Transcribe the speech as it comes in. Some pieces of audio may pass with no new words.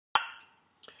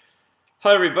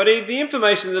Hi everybody. The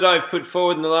information that I've put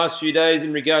forward in the last few days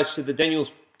in regards to the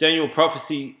Daniel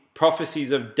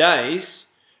prophecies of days,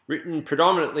 written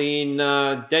predominantly in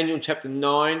Daniel chapter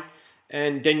 9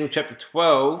 and Daniel chapter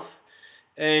 12,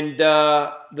 and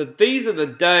these are the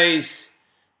days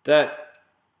that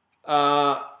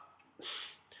are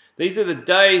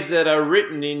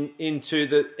written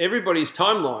into everybody's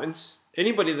timelines.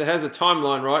 Anybody that has a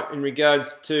timeline, right, in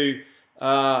regards to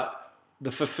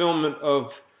the fulfillment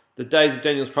of the days of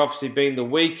Daniel's prophecy being the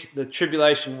week, the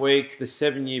tribulation week, the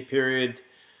 7-year period,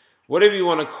 whatever you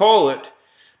want to call it,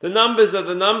 the numbers are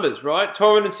the numbers, right?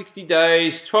 1260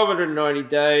 days, 1290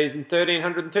 days, and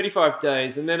 1335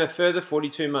 days, and then a further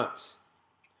 42 months,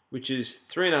 which is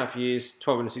 3.5 years,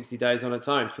 1260 days on its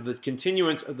own, for the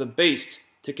continuance of the beast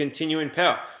to continue in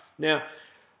power. Now,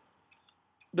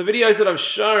 the videos that I've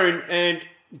shown and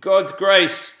God's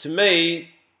grace to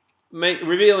me,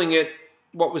 revealing it,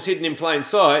 what was hidden in plain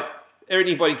sight,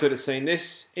 anybody could have seen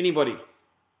this, anybody.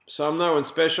 So I'm no one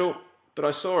special, but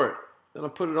I saw it and I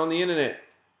put it on the internet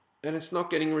and it's not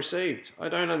getting received. I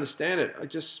don't understand it. It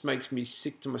just makes me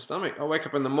sick to my stomach. I wake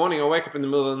up in the morning, I wake up in the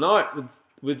middle of the night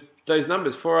with those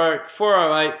numbers,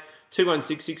 408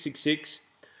 216 666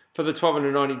 for the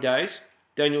 1290 days,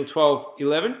 Daniel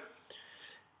 12:11,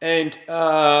 and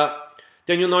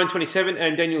Daniel 9:27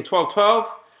 and Daniel 12:12,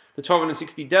 the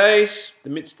 1260 days, the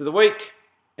midst of the week,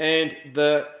 and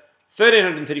the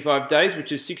 1335 days,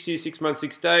 which is 6 years, 6 months,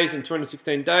 6 days, and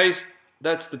 216 days.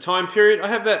 That's the time period. I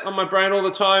have that on my brain all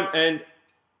the time, and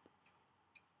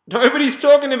nobody's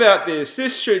talking about this.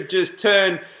 This should just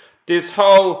turn this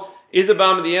whole "is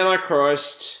Obama the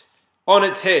Antichrist" on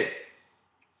its head.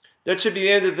 That should be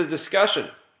the end of the discussion.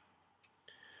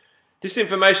 This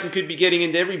information could be getting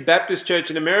into every Baptist church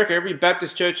in America, every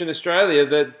Baptist church in Australia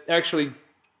that actually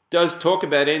does talk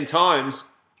about end times,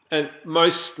 and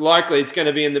most likely it's going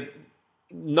to be in the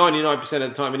 99% of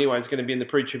the time anyway, it's going to be in the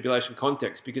pre-tribulation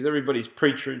context, because everybody's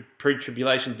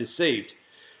pre-tribulation deceived.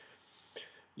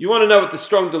 You want to know what the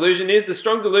strong delusion is? The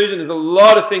strong delusion is a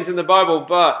lot of things in the Bible,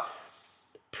 but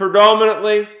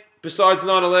predominantly, besides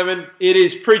 9/11, it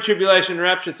is pre-tribulation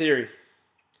rapture theory.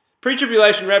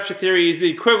 Pre-tribulation rapture theory is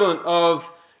the equivalent of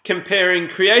comparing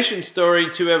creation story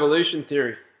to evolution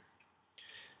theory.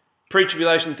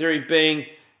 Pre-tribulation theory being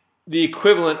the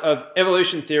equivalent of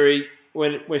evolution theory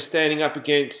when we're standing up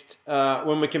against,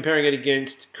 when we're comparing it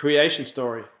against creation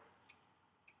story.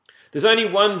 There's only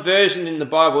one version in the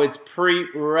Bible. It's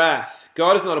pre-wrath.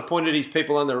 God has not appointed his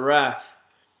people under wrath.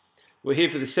 We're here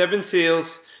for the 7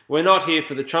 seals. We're not here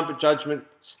for the trumpet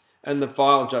judgments and the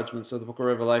vial judgments of the book of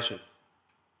Revelation.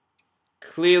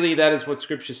 Clearly, that is what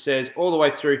Scripture says all the way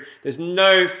through. There's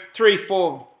no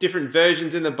 3-4 different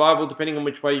versions in the Bible, depending on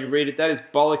which way you read it. That is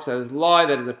bollocks. That is lie.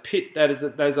 That is a pit. That is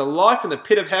a life in the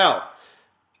pit of hell,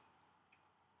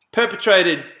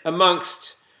 perpetrated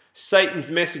amongst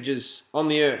Satan's messages on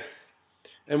the earth.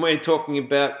 And we're talking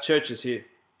about churches here.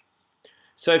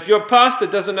 So if your pastor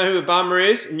doesn't know who Obama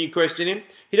is and you question him,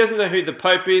 he doesn't know who the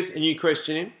Pope is and you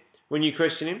question him, when you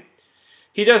question him,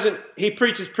 he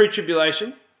preaches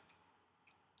pre-tribulation.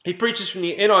 He preaches from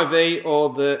the NIV or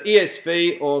the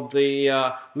ESV or the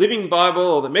Living Bible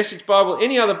or the Message Bible,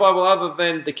 any other Bible other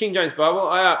than the King James Bible.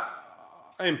 I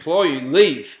implore you,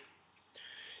 leave.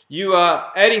 You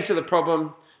are adding to the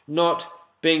problem, not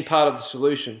being part of the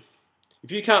solution.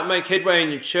 If you can't make headway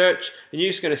in your church and you're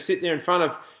just going to sit there in front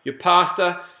of your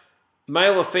pastor,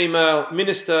 male or female,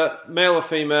 minister, male or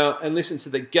female, and listen to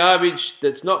the garbage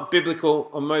that's not biblical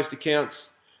on most accounts,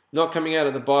 not coming out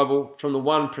of the Bible, from the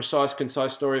one precise,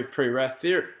 concise story of pre-wrath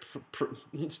theory,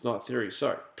 it's not theory,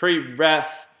 sorry,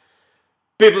 pre-wrath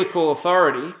biblical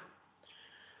authority,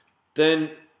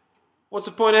 then what's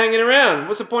the point of hanging around?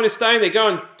 What's the point of staying there? Go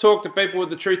and talk to people with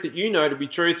the truth that you know to be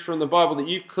truth from the Bible that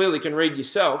you clearly can read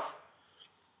yourself,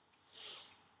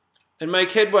 and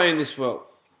make headway in this world.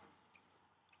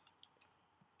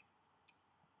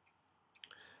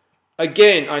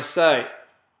 Again, I say,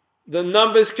 the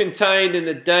numbers contained in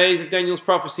the days of Daniel's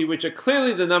prophecy, which are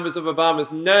clearly the numbers of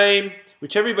Obama's name,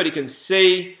 which everybody can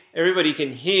see, everybody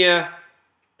can hear,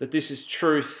 that this is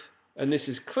truth. And this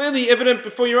is clearly evident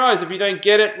before your eyes. If you don't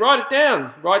get it, write it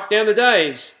down. Write down the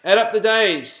days. Add up the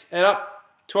days. Add up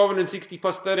 1260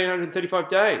 plus 1335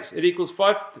 days. It equals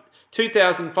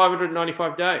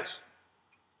 2,595 days.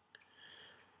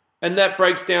 And that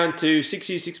breaks down to 6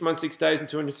 years, 6 months, 6 days, and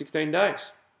 216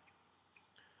 days.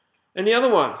 And the other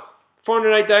one,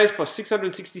 408 days plus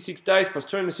 666 days plus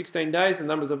 216 days, the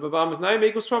numbers of Obama's name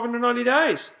equals 1290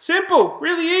 days. Simple,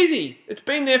 really easy. It's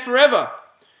been there forever.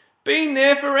 Been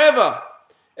there forever.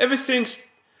 Ever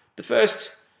since the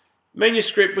first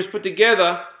manuscript was put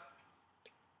together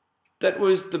that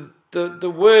was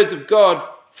the words of God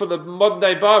for the modern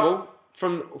day Bible,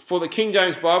 for the King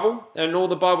James Bible and all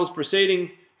the Bibles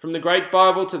preceding, from the Great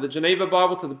Bible to the Geneva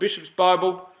Bible to the Bishop's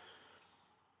Bible,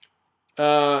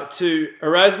 to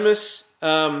Erasmus,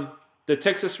 the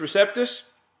Textus Receptus.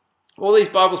 All these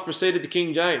Bibles preceded the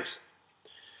King James.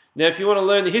 Now, if you want to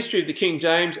learn the history of the King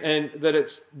James and that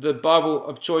it's the Bible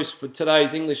of choice for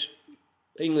today's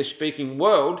English-speaking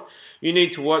world, you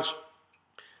need to watch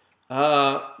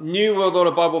New World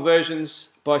Order Bible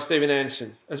Versions by Stephen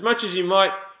Anderson. As much as you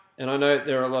might, and I know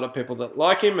there are a lot of people that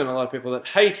like him and a lot of people that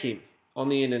hate him on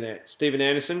the internet, Stephen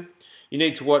Anderson, you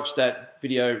need to watch that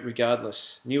video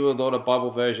regardless. New World Order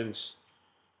Bible Versions.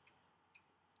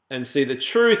 And see the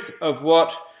truth of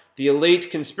what the elite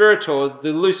conspirators, the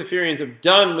Luciferians, have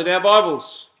done with our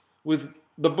Bibles, with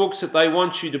the books that they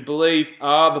want you to believe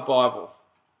are the Bible.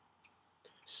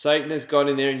 Satan has got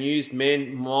in there and used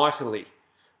men mightily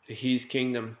for his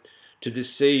kingdom to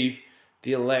deceive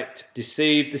the elect,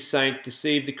 deceive the saint,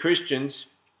 deceive the Christians,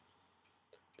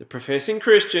 the professing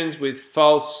Christians, with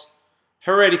false,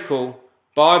 heretical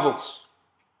Bibles,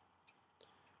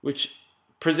 which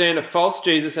present a false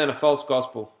Jesus and a false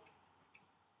gospel.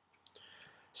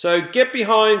 So get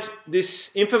behind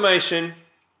this information,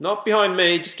 not behind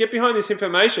me, just get behind this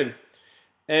information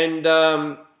and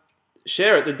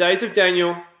share it. The days of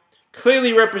Daniel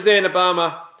clearly represent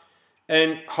Obama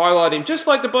and highlight him, just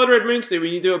like the Blood Red Moons do.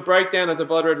 When you do a breakdown of the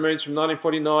Blood Red Moons from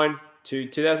 1949 to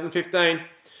 2015,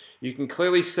 you can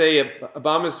clearly see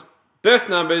Obama's birth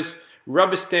numbers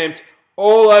rubber stamped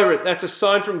all over it. That's a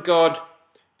sign from God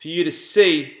for you to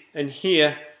see and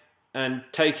hear and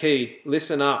take heed.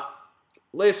 Listen up.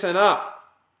 Listen up.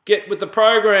 Get with the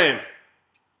program.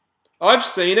 I've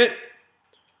seen it.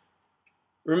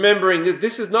 Remembering that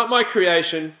this is not my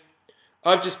creation.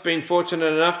 I've just been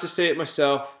fortunate enough to see it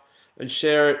myself and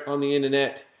share it on the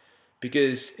internet,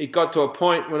 because it got to a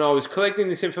point when I was collecting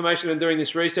this information and doing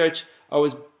this research, I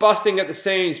was busting at the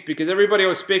seams, because everybody I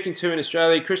was speaking to in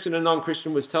Australia, Christian and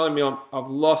non-Christian, was telling me I've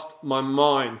lost my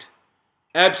mind.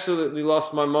 Absolutely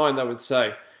lost my mind, I would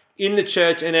say, in the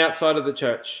church and outside of the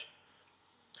church.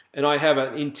 And I have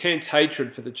an intense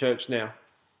hatred for the church now,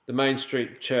 the Main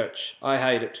Street church. I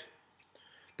hate it.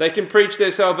 They can preach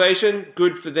their salvation,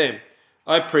 good for them.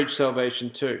 I preach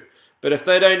salvation too. But if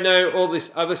they don't know all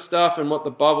this other stuff and what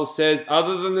the Bible says,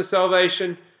 other than the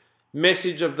salvation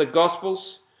message of the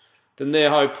Gospels, then they're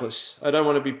hopeless. I don't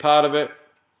want to be part of it,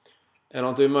 and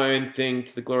I'll do my own thing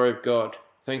to the glory of God.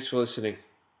 Thanks for listening.